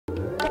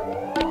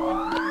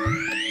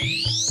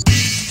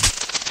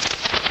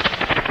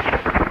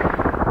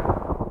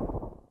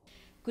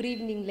Good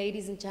evening,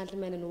 ladies and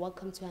gentlemen, and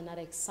welcome to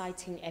another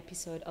exciting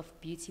episode of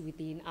Beauty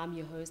Within. I'm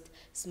your host,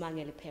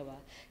 Smangele Pewa.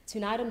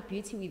 Tonight on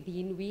Beauty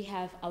Within, we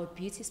have our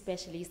beauty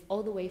specialist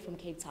all the way from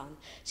Cape Town.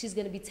 She's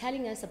going to be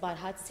telling us about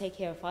how to take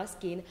care of our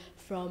skin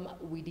from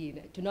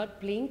within. Do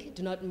not blink,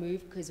 do not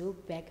move, because we'll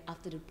be back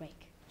after the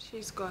break.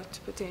 She's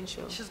got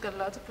potential. She's got a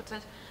lot of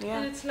potential. Yeah.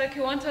 And it's like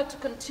you want her to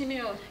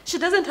continue. She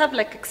doesn't have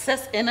like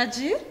excess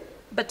energy,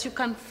 but you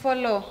can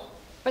follow.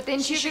 But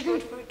then she should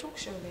shouldn't. go for a talk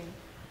show then.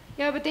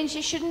 Yeah, but then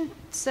she shouldn't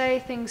say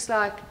things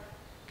like,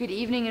 "Good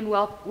evening and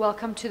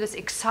welcome to this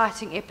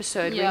exciting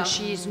episode." Yeah. When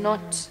she's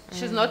not.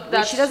 She's not When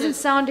that. she doesn't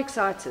sound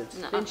excited.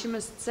 No. Then she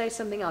must say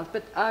something else.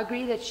 But I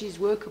agree that she's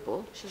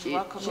workable. She's She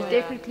workable, yeah.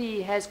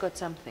 definitely has got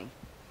something.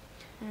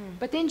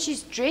 But then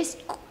she's dressed.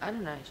 I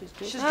don't know. She's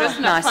dressed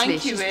in a nicely.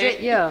 funky She's way.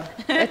 Yeah.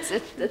 It's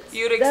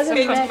You'd doesn't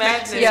expect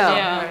match.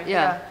 madness.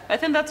 Yeah. I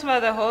think that's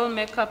where the whole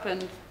makeup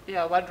and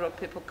wardrobe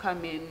people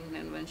come in,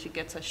 and when she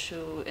gets a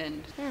shoe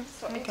and.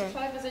 So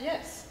 85 is a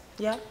yes.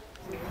 Yeah.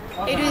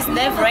 It was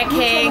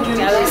nerve-wracking.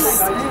 I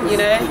was,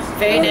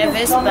 very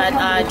nervous, but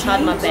I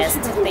tried my best.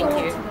 Thank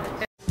you.